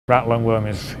Rat lungworm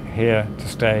is here to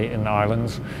stay in the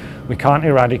islands. We can't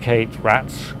eradicate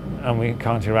rats and we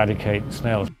can't eradicate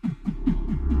snails.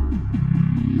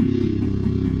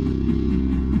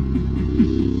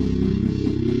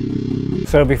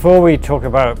 So before we talk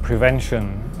about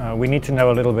prevention, we need to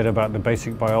know a little bit about the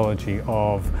basic biology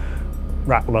of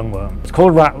rat lungworm. It's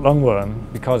called rat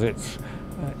lungworm because it's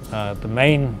the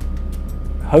main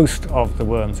host of the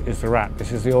worms is the rat.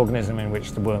 This is the organism in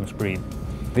which the worms breed.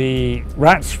 The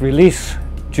rats release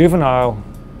juvenile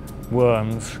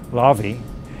worms, larvae,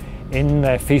 in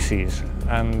their feces,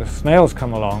 and the snails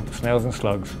come along, snails and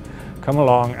slugs, come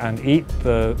along and eat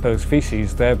those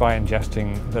feces, thereby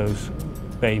ingesting those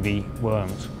baby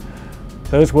worms.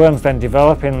 Those worms then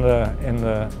develop in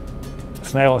the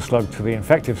snail or slug to the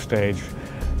infective stage,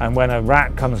 and when a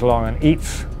rat comes along and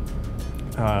eats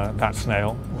that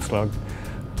snail or slug,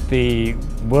 the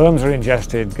worms are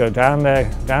ingested, go down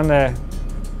their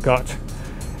gut,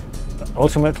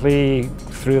 ultimately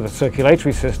through the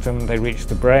circulatory system they reach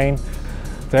the brain.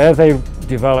 There they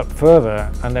develop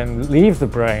further and then leave the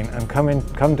brain and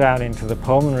come down into the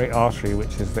pulmonary artery,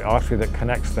 which is the artery that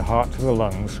connects the heart to the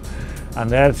lungs,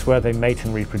 and that's where they mate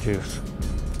and reproduce.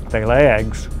 They lay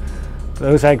eggs.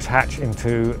 Those eggs hatch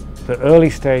into the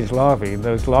early stage larvae.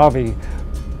 Those larvae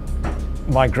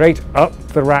migrate up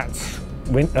the rat's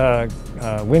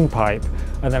windpipe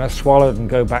and then are swallowed and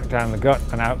go back down the gut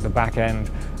and out the back end,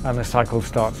 and the cycle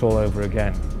starts all over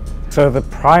again. So the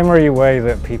primary way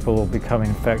that people will become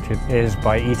infected is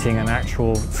by eating an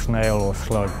actual snail or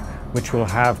slug, which will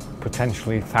have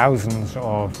potentially thousands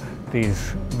of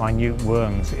these minute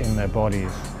worms in their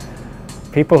bodies.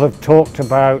 People have talked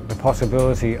about the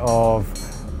possibility of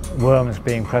worms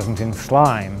being present in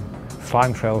slime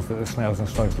trails that the snails and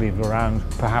slugs leave around,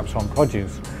 perhaps on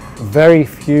produce. Very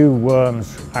few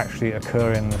worms actually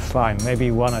occur in the slime,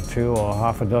 maybe one or two or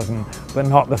half a dozen, but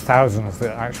not the thousands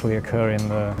that actually occur in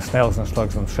the snails and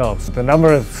slugs themselves. The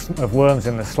number of worms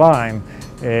in the slime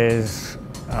is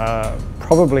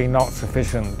probably not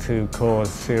sufficient to cause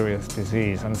serious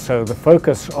disease, and so the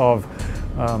focus of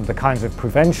the kinds of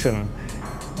prevention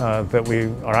that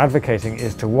we are advocating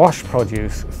is to wash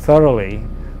produce thoroughly,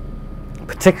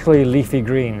 particularly leafy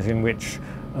greens, in which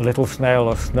a little snail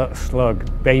or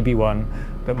slug, baby one,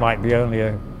 that might be only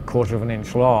a quarter of an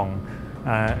inch long,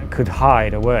 could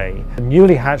hide away. The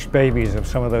newly hatched babies of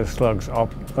some of those slugs are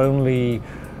only,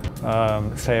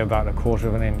 say, about a quarter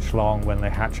of an inch long when they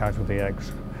hatch out of the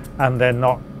eggs. And they're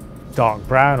not dark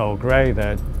brown or grey,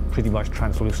 they're pretty much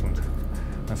translucent.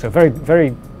 And so very,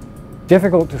 very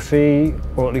difficult to see,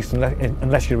 or at least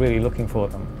unless you're really looking for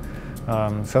them.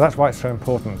 So that's why it's so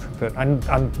important.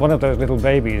 And one of those little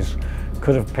babies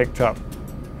could have picked up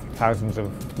thousands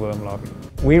of worm larvae.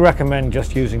 We recommend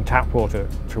just using tap water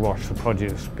to wash the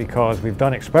produce because we've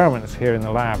done experiments here in the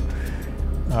lab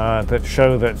that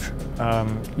show that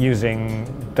using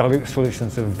dilute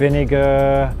solutions of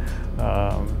vinegar,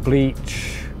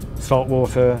 bleach, salt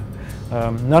water,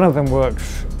 none of them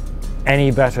works any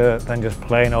better than just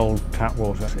plain old tap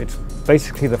water. It's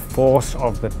basically the force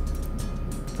of the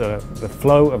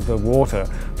flow of the water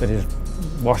that is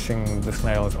washing the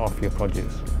snails off your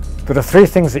produce. There are three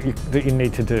things that you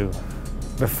need to do.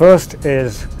 The first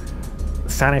is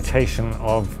sanitation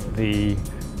of the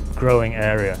growing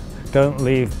area. Don't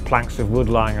leave planks of wood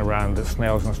lying around that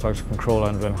snails and slugs can crawl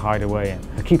under and hide away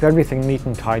in. Keep everything neat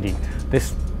and tidy.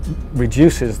 This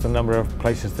reduces the number of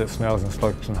places that snails and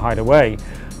slugs can hide away,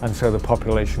 and so the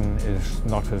population is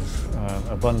not as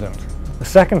abundant. The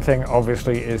second thing,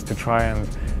 obviously, is to try and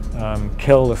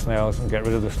kill the snails and get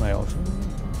rid of the snails.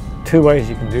 Two ways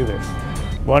you can do this.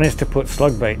 One is to put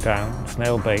slug bait down,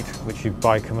 snail bait, which you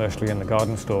buy commercially in the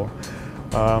garden store.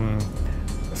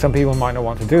 Some people might not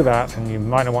want to do that, and you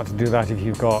might not want to do that if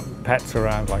you've got pets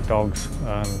around like dogs,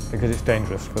 because it's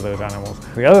dangerous for those animals.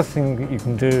 The other thing that you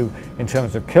can do in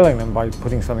terms of killing them by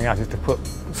putting something out is to put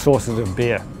saucers of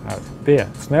beer out. Beer.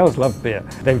 Snails love beer.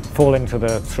 They fall into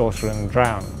the saucer and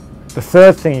drown. The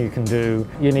third thing you can do,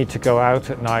 you need to go out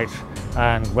at night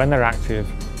and when they're active,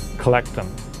 collect them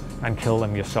and kill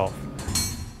them yourself.